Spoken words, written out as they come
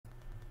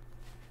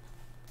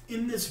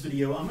In this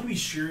video, I'm going to be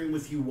sharing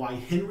with you why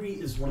Henry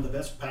is one of the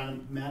best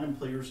Madden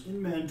players in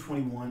Madden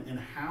 21 and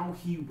how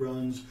he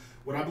runs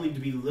what I believe to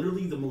be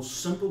literally the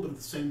most simple but at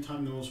the same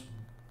time the most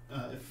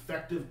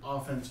effective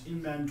offense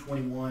in Madden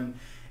 21.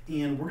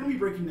 And we're going to be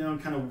breaking down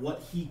kind of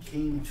what he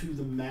came to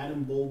the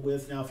Madden Bowl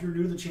with. Now, if you're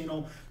new to the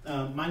channel,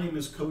 my name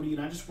is Cody,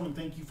 and I just want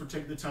to thank you for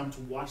taking the time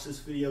to watch this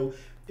video.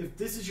 If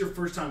this is your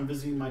first time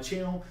visiting my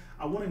channel,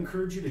 I want to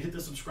encourage you to hit the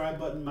subscribe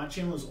button. My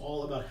channel is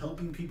all about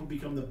helping people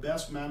become the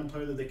best Madden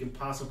player that they can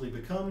possibly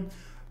become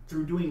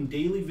through doing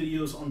daily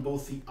videos on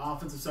both the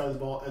offensive side of the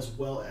ball as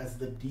well as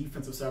the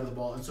defensive side of the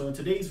ball. And so in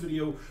today's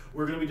video,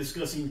 we're going to be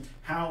discussing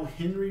how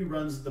Henry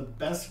runs the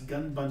best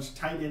gun bunch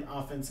tight end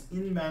offense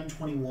in Madden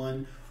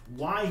 21,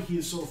 why he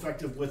is so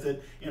effective with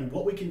it, and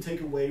what we can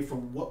take away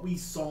from what we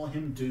saw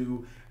him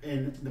do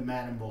in the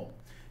Madden Bowl.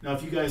 Now,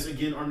 if you guys,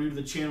 again, are new to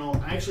the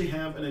channel, I actually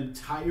have an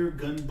entire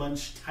gun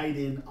bunch tight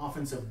end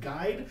offensive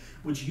guide,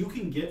 which you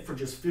can get for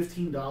just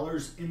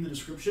 $15 in the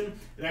description.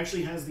 It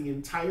actually has the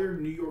entire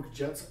New York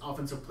Jets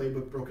offensive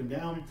playbook broken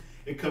down.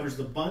 It covers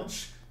the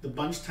bunch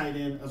tight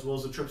end, as well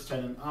as the trips tight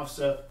end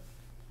offset.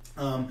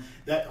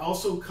 That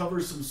also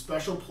covers some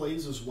special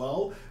plays as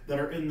well that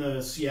are in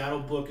the Seattle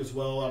book as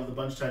well, out of the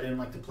bunch tight end,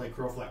 like the play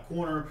curl flat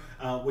corner,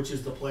 which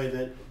is the play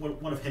that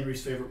one of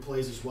Henry's favorite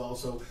plays as well.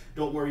 So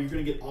don't worry, you're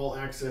going to get all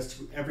access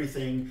to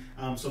everything.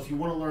 So if you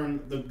want to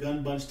learn the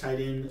gun bunch tight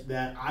end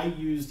that I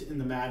used in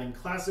the Madden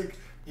Classic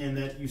and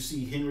that you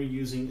see Henry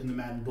using in the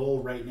Madden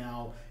Bowl right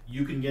now,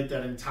 you can get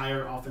that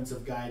entire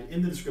offensive guide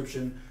in the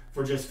description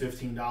for just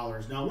 $15.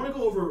 Now I want to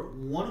go over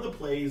one of the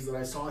plays that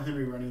I saw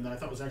Henry running that I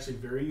thought was actually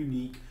very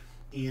unique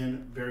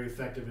and very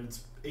effective, and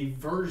it's a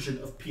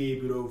version of PA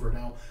boot over.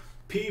 Now,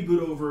 PA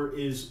boot over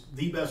is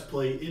the best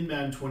play in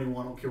Madden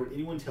 21. I don't care what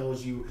anyone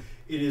tells you.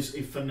 It is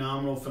a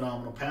phenomenal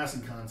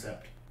passing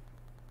concept.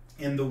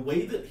 And the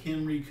way that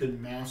Henry could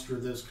master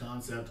this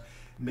concept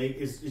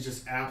is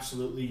just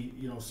absolutely,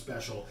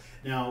 special.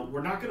 Now,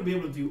 we're not going to be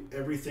able to do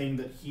everything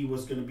that he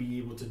was going to be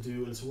able to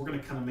do, and so we're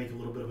going to kind of make a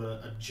little bit of an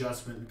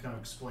adjustment and kind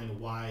of explain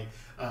why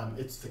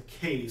it's the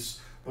case.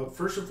 But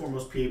first and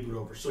foremost, PA boot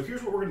over. So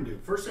here's what we're going to do.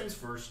 First things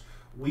first,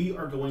 we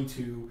are going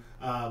to,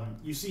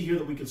 you see here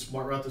that we can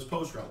smart route this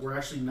post route. We're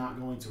actually not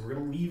going to. We're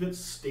going to leave it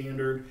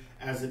standard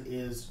as it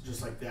is,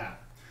 just like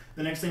that.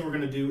 The next thing we're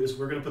going to do is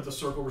we're going to put the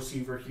circle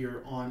receiver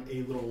here on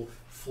a little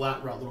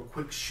flat route, little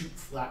quick shoot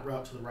flat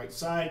route to the right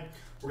side.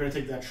 We're going to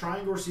take that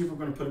triangle receiver, we're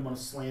going to put him on a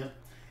slant,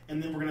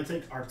 and then we're going to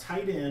take our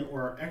tight end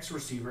or our X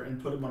receiver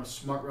and put him on a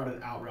smart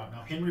routed out route.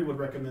 Now, Henry would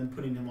recommend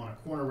putting him on a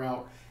corner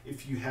route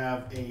if you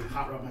have a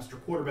hot route master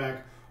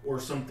quarterback or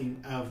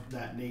something of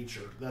that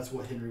nature. That's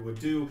what Henry would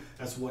do.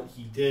 That's what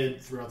he did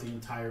throughout the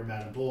entire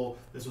Madden Bowl.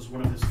 This was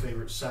one of his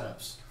favorite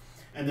setups.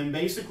 And then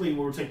basically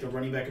we'll take the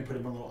running back and put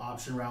him on a little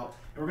option route,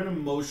 and we're going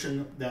to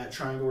motion that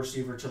triangle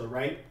receiver to the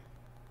right.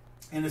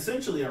 And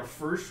essentially our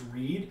first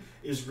read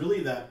is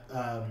really that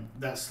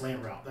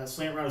slant route. That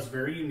slant route is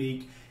very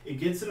unique. It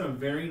gets in a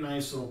very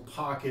nice little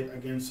pocket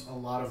against a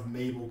lot of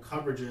Mabel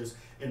coverages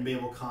and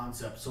Mabel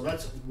concepts. So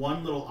that's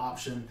one little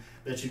option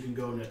that you can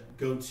go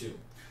to.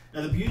 Now,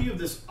 the beauty of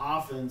this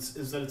offense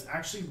is that it's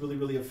actually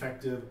really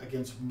effective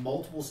against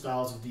multiple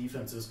styles of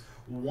defenses,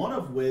 one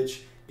of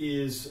which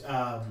is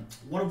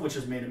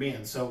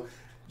man-to-man. So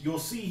you'll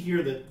see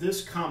here that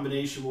this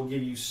combination will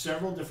give you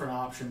several different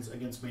options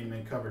against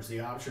man-to-man coverage.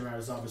 The option route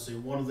is obviously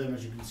one of them,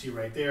 as you can see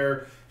right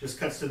there, just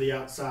cuts to the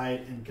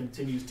outside and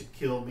continues to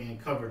kill man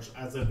coverage.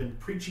 As I've been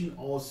preaching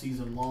all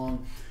season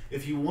long,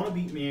 if you want to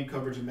beat man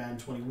coverage in Madden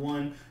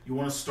 21, you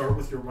want to start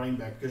with your running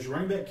back, because your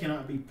running back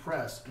cannot be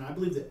pressed, and I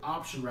believe the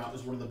option route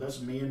is one of the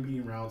best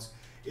man-beating routes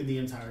in the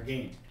entire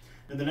game.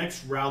 And the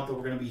next route that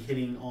we're going to be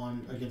hitting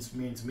on against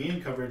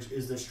man-to-man coverage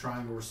is this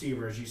triangle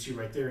receiver. As you see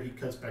right there, he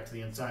cuts back to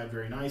the inside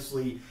very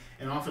nicely,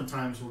 and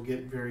oftentimes we'll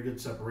get very good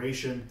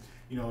separation,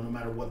 no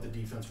matter what the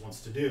defense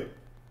wants to do.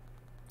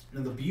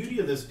 Now, the beauty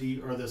of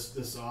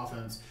this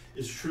offense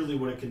is truly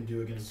what it can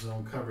do against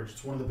zone coverage.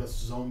 It's one of the best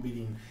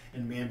zone-beating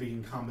and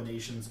man-beating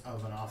combinations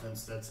of an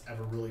offense that's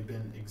ever really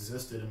been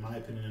existed, in my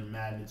opinion, in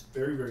Madden. It's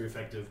very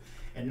effective.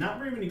 And not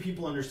very many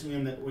people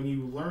understand that when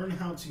you learn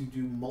how to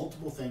do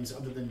multiple things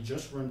other than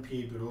just run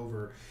PA boot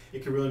over,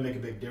 it can really make a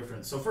big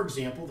difference. So, for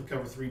example, the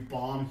cover 3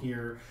 bomb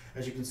here,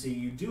 as you can see,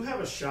 you do have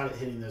a shot at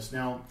hitting this.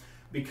 Now,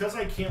 because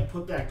I can't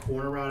put that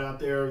corner route out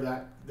there,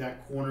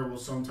 that corner will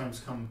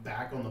sometimes come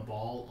back on the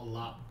ball a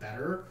lot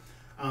better.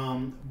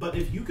 But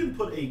if you can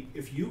put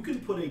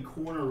a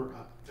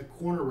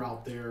corner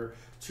route there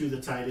to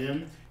the tight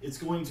end, it's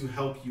going to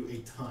help you a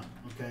ton.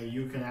 Okay,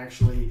 you can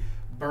actually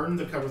burn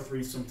the cover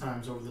 3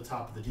 sometimes over the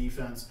top of the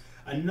defense.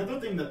 Another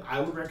thing that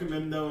I would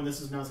recommend, though, and this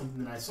is not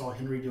something that I saw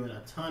Henry doing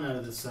a ton out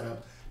of this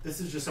setup,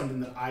 this is just something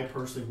that I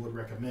personally would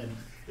recommend,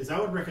 is I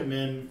would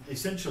recommend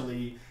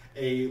essentially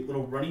a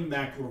little running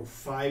back, little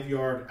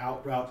 5-yard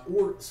out route,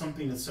 or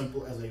something as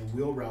simple as a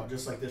wheel route,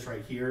 just like this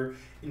right here,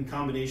 in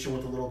combination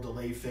with a little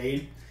delay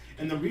fade.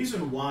 And the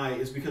reason why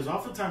is because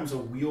oftentimes a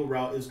wheel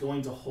route is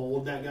going to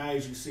hold that guy.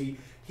 As you see,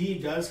 he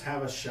does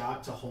have a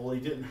shot to hold. He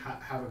didn't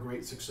have a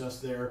great success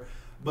there.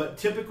 But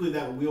typically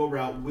that wheel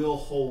route will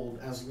hold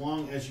as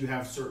long as you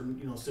have certain,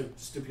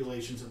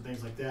 stipulations and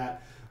things like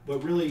that.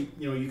 But really,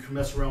 you can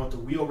mess around with the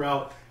wheel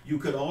route. You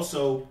could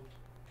also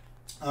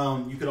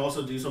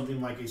do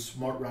something like a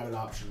smart routed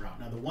option route.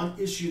 Now, the one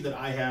issue that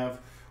I have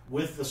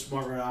with the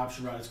smart routed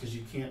option route is because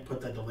you can't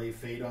put that delay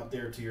fade out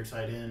there to your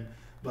tight end.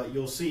 But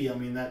you'll see, I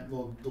mean, that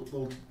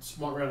little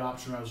smart routed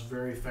option route is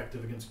very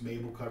effective against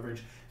Mabel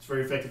coverage. It's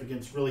very effective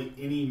against really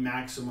any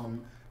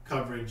maximum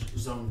coverage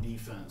zone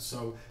defense.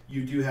 So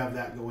you do have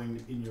that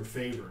going in your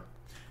favor.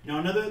 Now,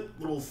 another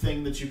little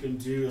thing that you can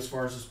do as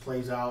far as this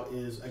plays out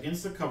is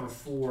against the cover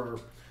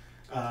four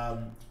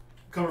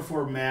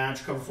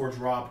match, cover four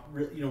drop,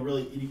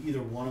 really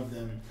either one of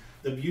them.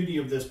 The beauty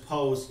of this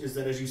post is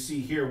that, as you see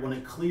here, when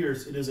it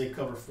clears, it is a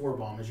cover four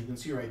bomb. As you can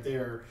see right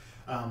there,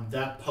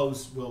 that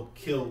post will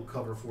kill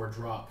cover four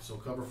drop. So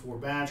cover four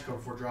match, cover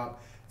four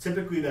drop,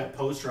 typically that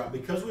post drop,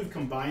 because we've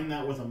combined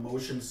that with a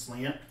motion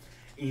slant,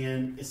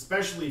 and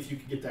especially if you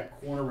could get that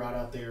corner route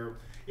out there,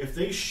 if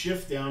they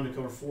shift down to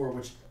cover four,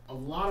 which a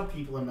lot of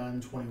people in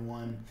Madden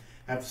 21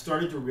 have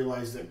started to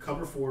realize that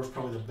cover four is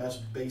probably the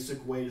best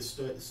basic way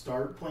to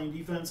start playing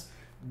defense.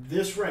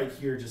 This right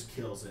here just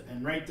kills it.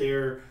 And right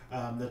there,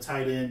 the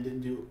tight end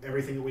didn't do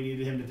everything that we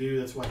needed him to do.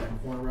 That's why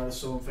that corner route is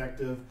so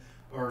effective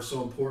or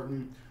so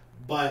important.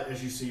 But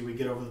as you see, we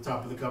get over the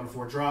top of the cover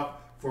four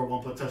drop for a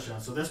one-play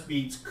touchdown. So this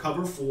beats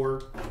cover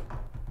four.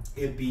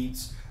 It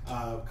beats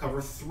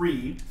cover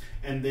three.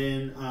 And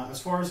then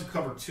as far as the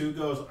cover two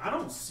goes, I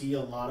don't see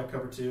a lot of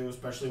cover two,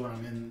 especially when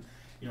I'm in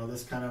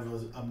this kind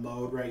of a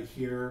mode right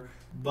here.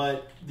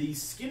 But the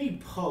skinny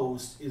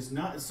post is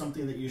not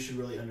something that you should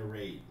really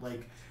underrate.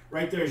 Like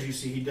right there, as you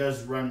see, he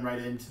does run right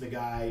into the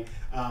guy.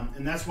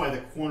 And that's why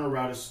the corner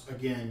route is,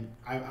 again,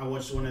 I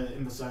just want to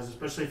emphasize,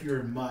 especially if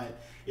you're in MUT,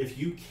 if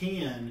you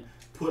can,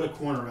 put a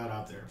corner route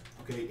out there.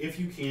 Okay, if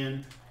you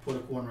can, put a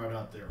corner route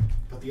out there.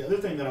 But the other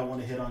thing that I want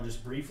to hit on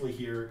just briefly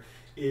here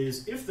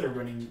is if they're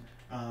running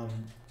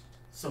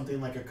something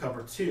like a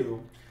cover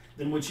two,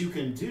 then what you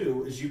can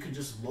do is you can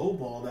just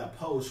lowball that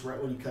post right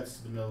when he cuts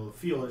to the middle of the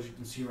field. As you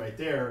can see right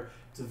there,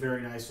 it's a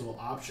very nice little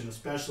option,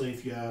 especially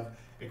if you have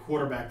a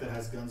quarterback that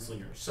has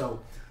gunslingers. So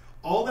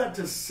all that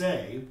to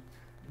say,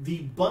 the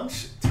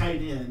bunch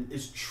tight end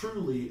is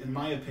truly, in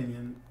my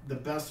opinion, the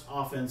best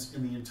offense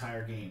in the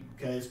entire game.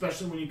 Okay,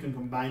 especially when you can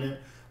combine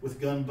it with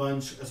gun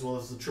bunch as well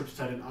as the trips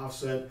tight end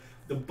offset.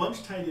 The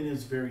bunch tight end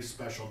is very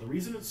special. The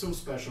reason it's so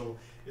special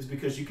is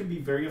because you can be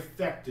very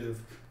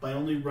effective by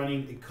only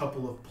running a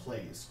couple of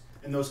plays.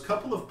 And those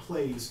couple of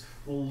plays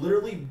will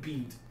literally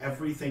beat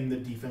everything the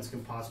defense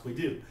can possibly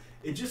do.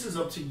 It just is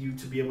up to you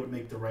to be able to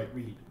make the right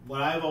read.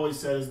 What I've always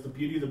said is the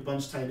beauty of the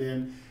bunch tight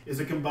end is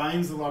it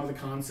combines a lot of the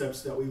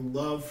concepts that we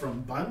love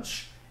from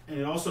bunch, and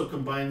it also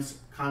combines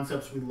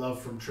concepts we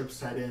love from trips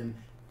tight end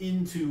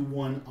into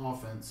one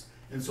offense.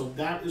 And so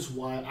that is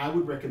why I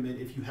would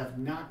recommend, if you have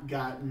not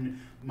gotten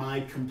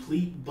my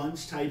complete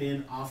bunch tight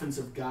end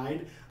offensive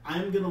guide,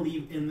 I'm going to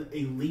leave in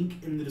a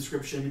link in the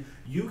description.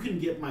 You can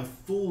get my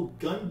full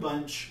gun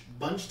bunch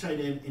tight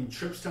end, and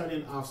trips tight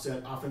end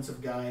offset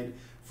offensive guide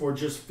for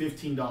just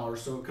 $15.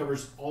 So it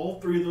covers all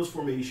three of those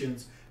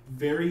formations,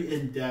 very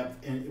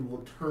in-depth, and it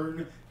will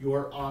turn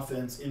your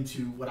offense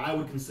into what I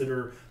would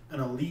consider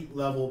an elite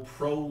level,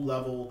 pro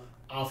level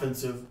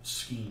offensive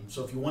scheme.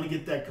 So if you want to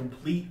get that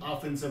complete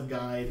offensive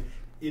guide,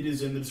 it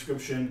is in the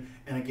description,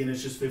 and again,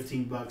 it's just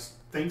 $15.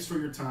 Thanks for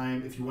your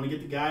time. If you want to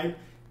get the guide,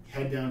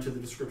 head down to the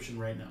description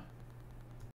right now.